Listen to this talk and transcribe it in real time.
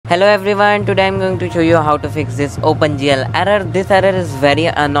Hello everyone, today I'm going to show you how to fix this OpenGL error. This error is very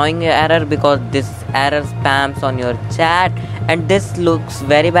annoying error because this error spams on your chat and this looks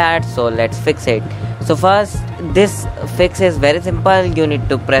very bad, so let's fix it. So first, this fix is very simple. You need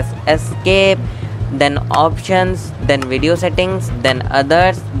to press escape, then options, then video settings, then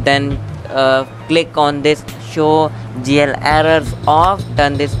others, then click on this show GL errors off,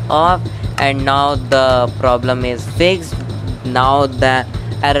 turn this off, and now the problem is fixed. Now the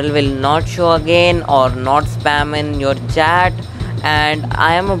error will not show again or not spam in your chat, and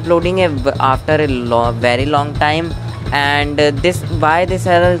I am uploading it after a very long time. And this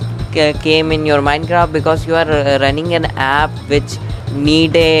error came in your Minecraft because you are running an app which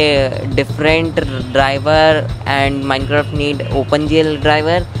need a different driver, and Minecraft need OpenGL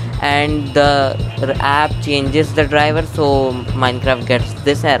driver, and the app changes the driver, so Minecraft gets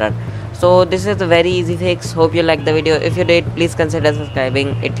this error. So this is a very easy fix. Hope you like the video. If you did, please consider subscribing.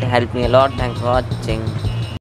 It helped me a lot. Thanks for watching.